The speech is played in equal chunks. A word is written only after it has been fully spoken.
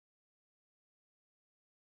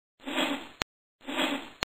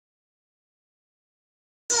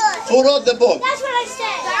Who wrote the book? That's what I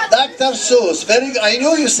said. Dr. Seuss. Very. I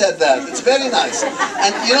knew you said that. It's very nice.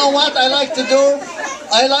 And you know what I like to do?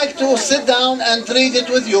 I like to sit down and read it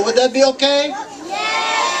with you. Would that be okay?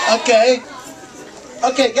 Yeah. Okay.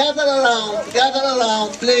 Okay, gather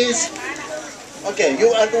around, please. Okay, you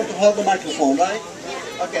are going to hold the microphone, right?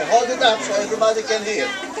 Okay, hold it up so everybody can hear.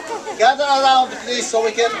 Gather around, please, so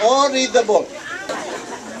we can all read the book.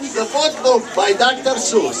 The fourth book by Dr.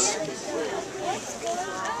 Seuss.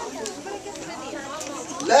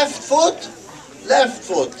 Left foot, left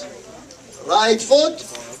foot. Right foot,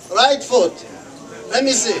 right foot. Let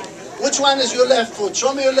me see. Which one is your left foot?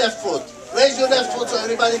 Show me your left foot. Raise your left foot so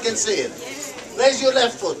everybody can see it. Raise your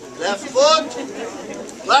left foot. Left foot,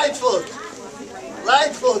 right foot.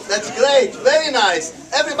 Right foot. That's great. Very nice.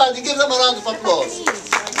 Everybody give them a round of applause.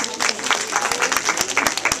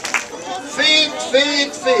 Feet,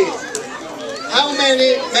 feet, feet. How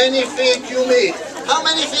many feet you meet? How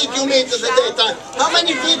many feet you meet in the daytime? How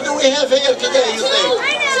many feet do we have here today, you think?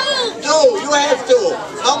 Two. You have two.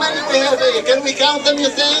 How many we have here? Can we count them, you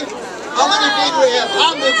think? How many feet we have?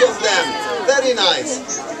 Hundreds of them. Very nice.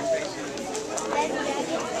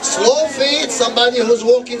 Slow feet, somebody who's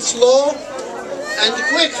walking slow. And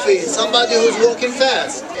quick feet, somebody who's walking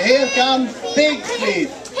fast. Here come big feet.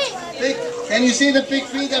 Big. Can you see the big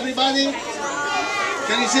feet, everybody?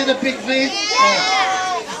 Can you see the big feet?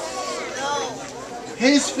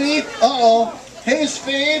 His feet, his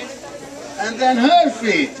feet, and then her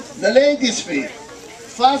feet, the lady's feet.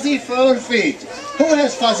 Fuzzy fur feet. Who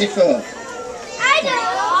has fuzzy fur? I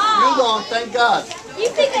don't. You don't, thank God. You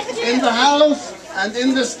think I do? In the house and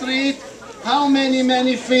in the street, how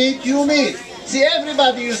many feet you meet? See,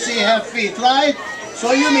 everybody you see have feet, right?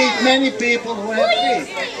 So you meet many people who have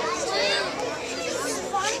feet.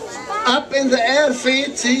 Up in the air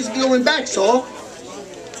feet, he's going back, so.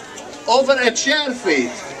 Over a chair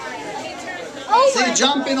feet. See,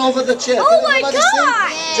 jumping over the chair. Oh my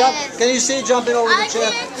God! Jump. Can you see jumping over the chair?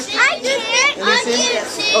 I can't. Can you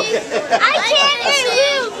see? Okay. I can't. It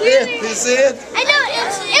will really. You see it? I know.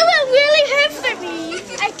 It will really hurt for me.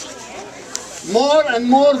 I can't. More and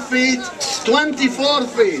more feet. 24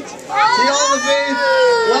 feet. See all the feet?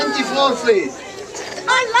 24 feet. A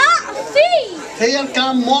lot of feet. Here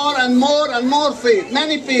come more and more feet.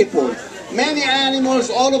 Many people, many animals,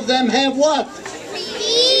 all of them have what?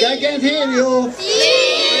 Feet. I can't hear you.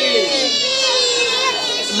 Feet.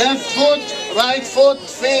 Left foot, right foot,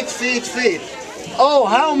 feet, feet, feet. Oh,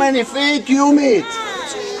 how many feet you meet?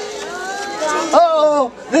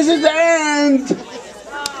 Oh, this is the end.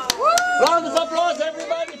 Round of